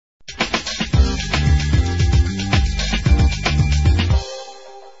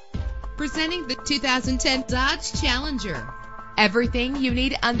Presenting the 2010 Dodge Challenger. Everything you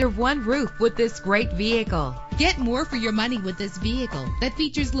need under one roof with this great vehicle. Get more for your money with this vehicle that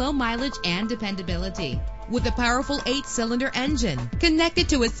features low mileage and dependability. With a powerful 8-cylinder engine connected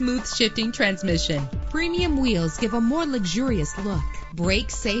to a smooth shifting transmission. Premium wheels give a more luxurious look.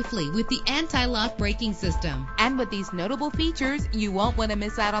 Brake safely with the anti-lock braking system. And with these notable features, you won't want to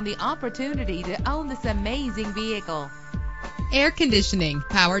miss out on the opportunity to own this amazing vehicle. Air conditioning,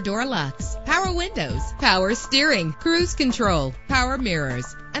 power door locks, power windows, power steering, cruise control, power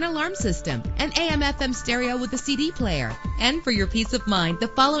mirrors, an alarm system, an AM/FM stereo with a CD player. And for your peace of mind, the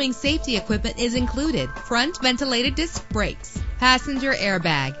following safety equipment is included: front ventilated disc brakes, passenger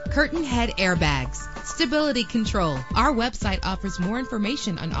airbag, curtain head airbags, stability control. Our website offers more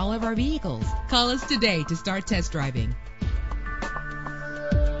information on all of our vehicles. Call us today to start test driving.